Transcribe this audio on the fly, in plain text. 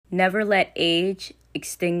Never let age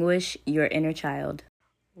extinguish your inner child.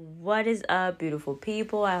 What is up, beautiful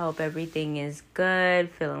people? I hope everything is good,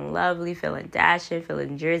 feeling lovely, feeling dashing,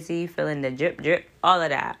 feeling Jersey, feeling the drip drip, all of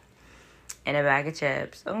that. And a bag of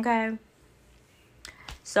chips, okay?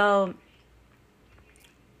 So,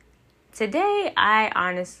 today I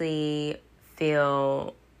honestly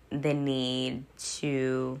feel the need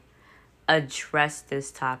to address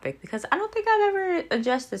this topic because I don't think I've ever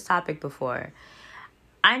addressed this topic before.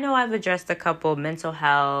 I know I've addressed a couple mental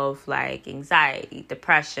health, like anxiety,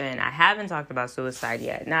 depression. I haven't talked about suicide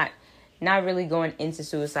yet. Not really going into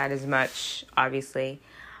suicide as much, obviously.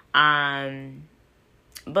 But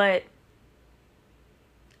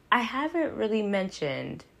I haven't really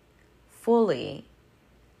mentioned fully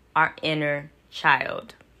our inner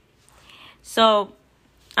child. So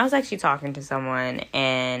I was actually talking to someone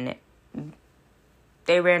and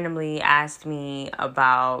they randomly asked me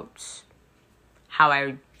about how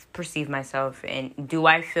I perceive myself, and do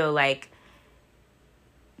I feel like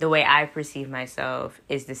the way I perceive myself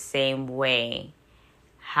is the same way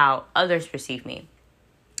how others perceive me.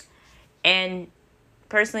 And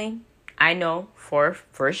personally, I know for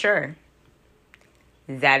sure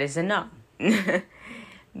that is a no.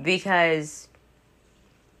 Because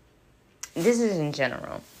this is in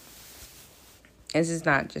general. This is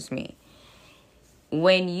not just me.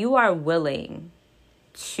 When you are willing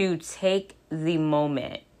to take the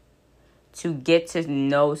moment to get to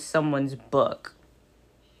know someone's book,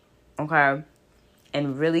 okay,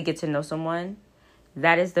 and really get to know someone,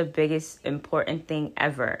 that is the biggest important thing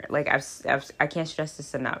ever. Like, I can't stress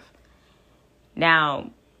this enough.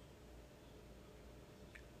 Now,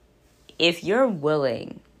 if you're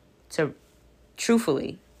willing to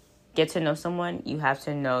truthfully get to know someone, you have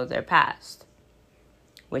to know their past,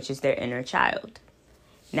 which is their inner child.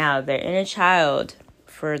 Now, their inner child,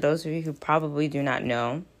 for those of you who probably do not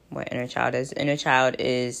know what inner child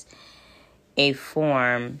is a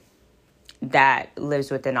form that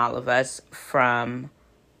lives within all of us from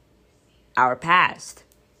our past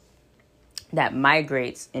that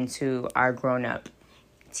migrates into our grown-up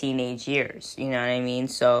teenage years. You know what I mean?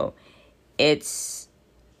 So it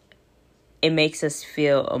makes us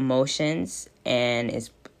feel emotions, and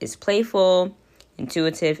is playful,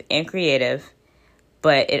 intuitive, and creative.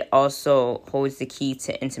 But it also holds the key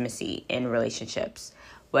to intimacy in relationships.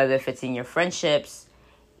 Whether if it's in your friendships,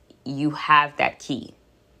 you have that key.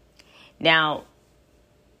 Now,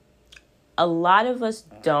 a lot of us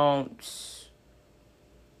don't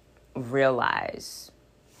realize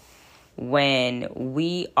when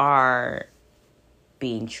we are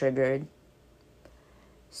being triggered,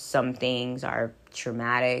 some things are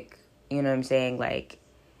traumatic, you know what I'm saying? Like,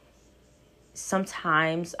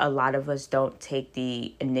 sometimes a lot of us don't take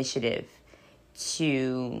the initiative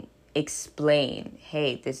to explain,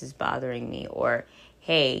 hey, this is bothering me, or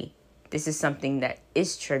hey, this is something that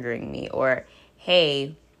is triggering me, or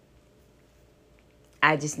hey,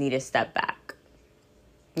 I just need to step back.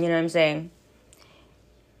 You know what I'm saying?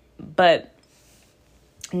 But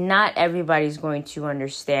not everybody's going to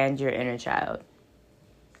understand your inner child.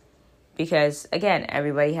 Because, again,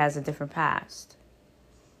 everybody has a different past.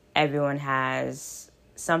 Everyone has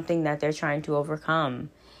something that they're trying to overcome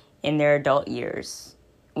in their adult years.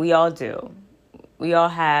 We all do. We all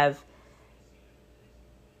have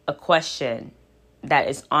a question that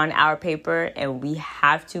is on our paper, and we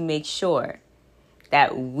have to make sure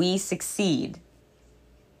that we succeed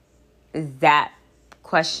that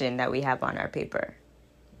question that we have on our paper.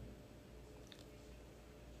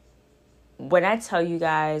 When I tell you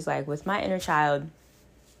guys, like, with my inner child,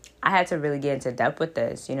 I had to really get into depth with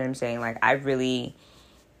this. You know what I'm saying? Like, I really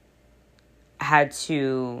had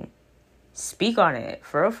to speak on it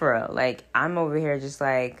for real. Like, I'm over here just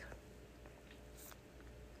like,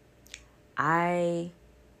 I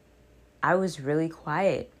was really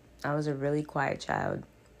quiet. I was a really quiet child,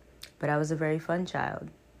 but I was a very fun child.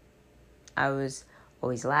 I was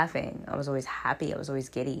always laughing. I was always happy. I was always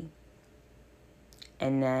giddy.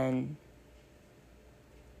 And then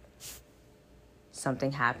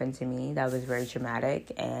something happened to me that was very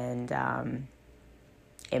traumatic, and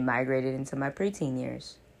it migrated into my preteen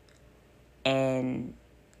years. And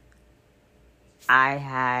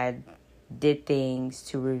I did things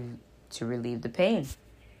to relieve the pain,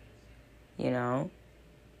 you know?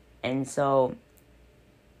 And so,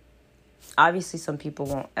 obviously, some people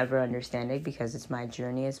won't ever understand it because it's my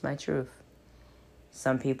journey, it's my truth.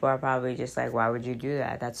 Some people are probably just like, why would you do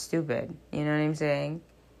that? That's stupid. You know what I'm saying?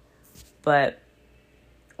 But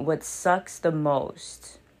what sucks the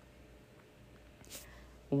most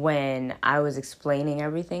when I was explaining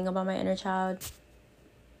everything about my inner child,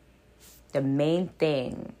 the main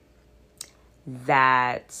thing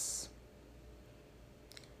that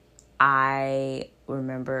I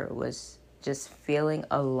remember was just feeling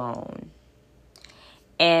alone.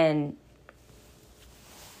 And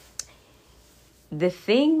the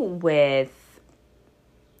thing with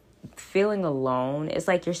feeling alone is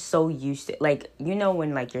like you're so used to, like, you know,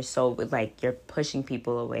 when like you're so, like, you're pushing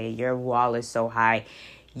people away, your wall is so high,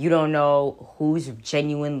 you don't know who's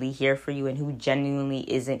genuinely here for you and who genuinely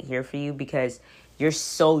isn't here for you because you're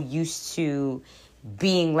so used to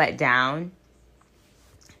being let down.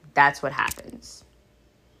 That's what happens.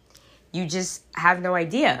 You just have no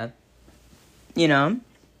idea, you know?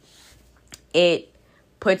 It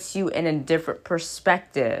puts you in a different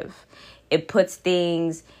perspective. It puts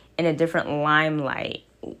things in a different limelight,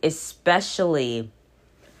 especially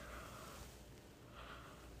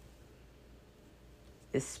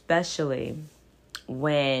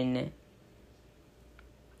when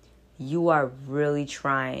you are really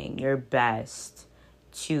trying your best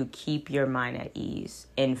to keep your mind at ease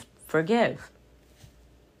and forgive.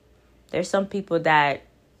 There's some people that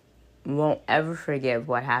won't ever forgive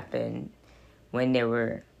what happened when they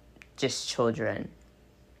were just children.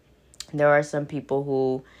 There are some people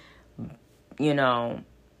who, you know,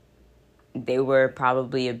 they were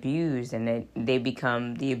probably abused and they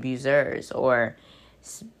become the abusers, or,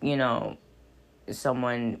 you know,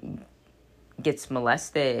 someone gets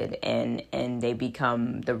molested and they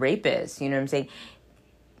become the rapist, you know what I'm saying?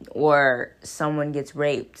 Or someone gets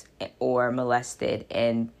raped or molested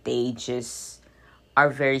and they just are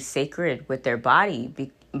very sacred with their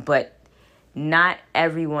body. But not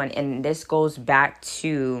everyone, and this goes back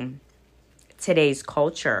to today's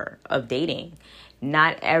culture of dating,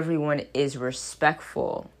 not everyone is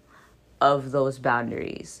respectful of those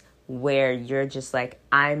boundaries where you're just like,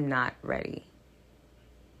 I'm not ready.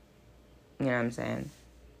 You know what I'm saying?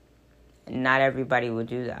 Not everybody will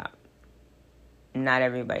do that. Not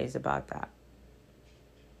everybody's about that.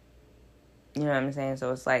 You know what I'm saying?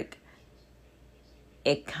 So it's like,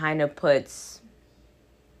 it kind of puts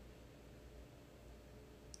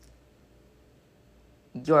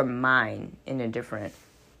your mind in a different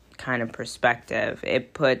kind of perspective.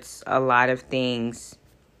 It puts a lot of things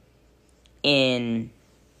in,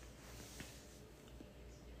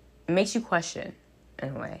 it makes you question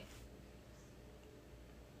in a way.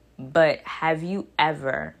 But have you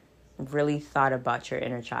ever really thought about your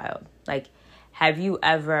inner child? Like, have you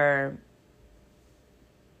ever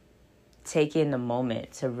taken the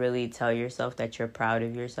moment to really tell yourself that you're proud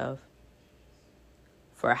of yourself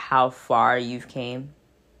for how far you've came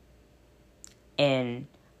and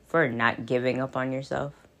for not giving up on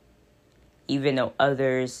yourself, even though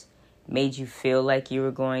others made you feel like you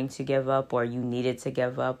were going to give up, or you needed to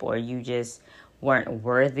give up, or you just weren't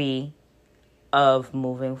worthy of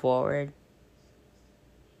moving forward?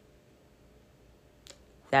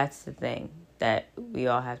 That's the thing that we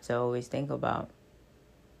all have to always think about.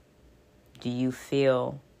 Do you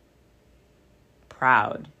feel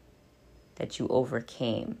proud that you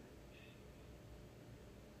overcame?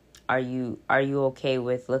 Are you okay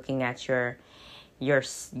with looking at your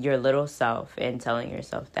little self and telling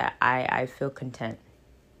yourself that I feel content?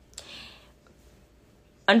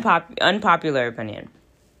 Unpopular opinion.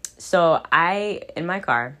 So in my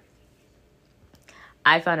car,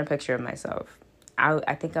 I found a picture of myself.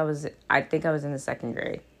 I think I was in the second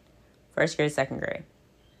grade. First grade, second grade.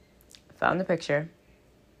 Found the picture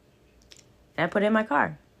and I put it in my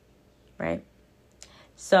car, right?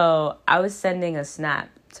 So I was sending a snap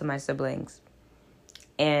to my siblings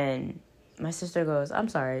and my sister goes, I'm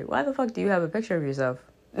sorry, why the fuck do you have a picture of yourself?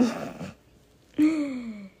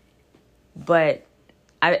 But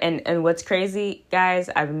and what's crazy, guys,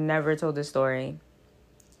 I've never told this story,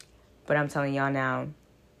 but I'm telling y'all now.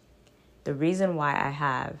 The reason why I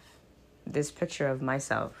have this picture of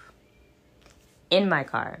myself in my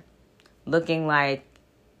car, looking like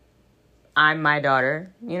I'm my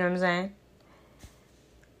daughter, you know what I'm saying?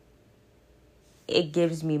 It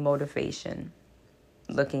gives me motivation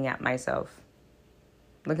looking at myself,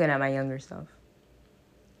 looking at my younger self.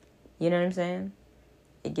 You know what I'm saying?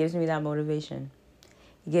 It gives me that motivation.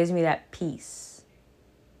 It gives me that peace.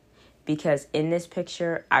 Because in this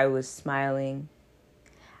picture, I was smiling.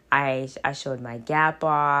 I showed my gap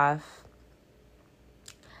off.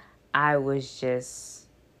 I was just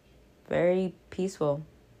very peaceful.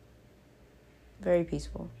 Very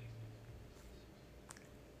peaceful.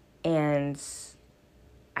 And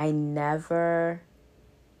I never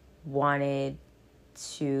wanted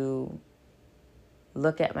to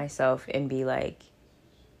look at myself and be like,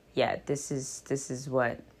 yeah, this is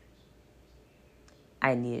what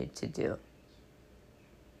I needed to do,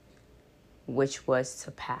 which was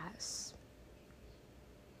to pass.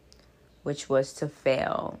 which was to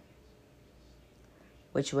fail,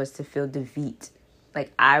 which was to feel defeat.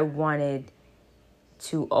 Like, I wanted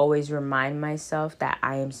to always remind myself that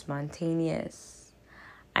I am spontaneous.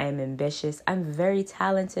 I am ambitious. I'm very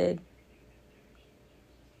talented.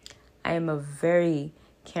 I am a very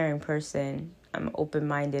caring person. I'm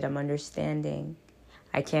open-minded. I'm understanding.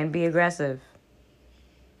 I can be aggressive.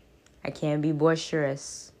 I can be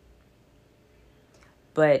boisterous.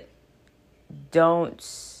 But don't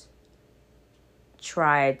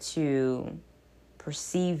try to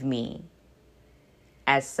perceive me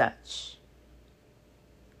as such,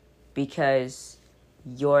 because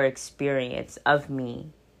your experience of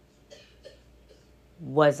me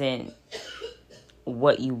wasn't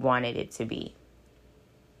what you wanted it to be.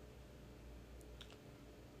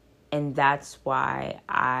 And that's why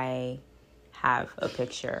I have a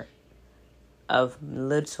picture of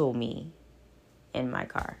little me in my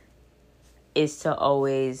car, is to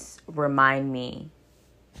always remind me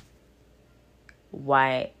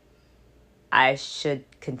why I should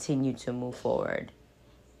continue to move forward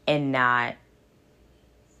and not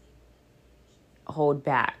hold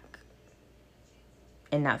back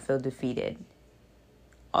and not feel defeated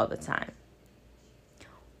all the time,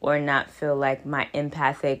 or not feel like my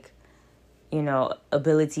empathic,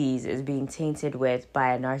 abilities is being tainted with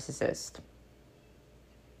by a narcissist.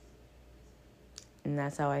 And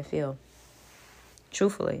that's how I feel,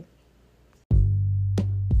 truthfully.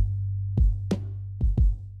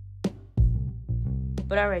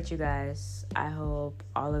 But all right, you guys, I hope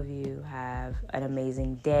all of you have an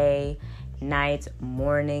amazing day, night,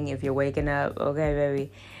 morning, if you're waking up. Okay,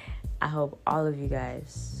 baby. I hope all of you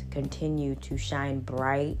guys continue to shine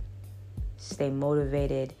bright, stay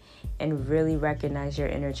motivated, and really recognize your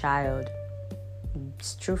inner child.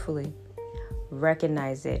 Truthfully,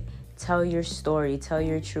 recognize it. Tell your story. Tell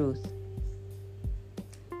your truth.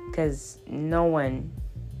 Because no one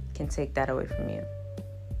can take that away from you.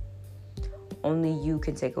 Only you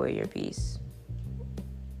can take away your peace.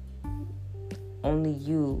 Only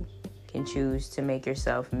you can choose to make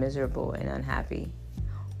yourself miserable and unhappy.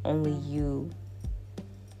 Only you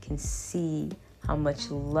can see how much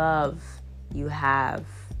love you have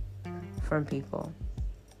from people.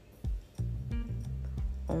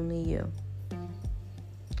 Only you.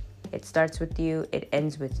 It starts with you. It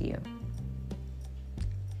ends with you.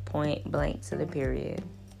 Point blank to the period.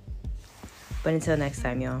 But until next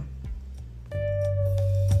time, y'all.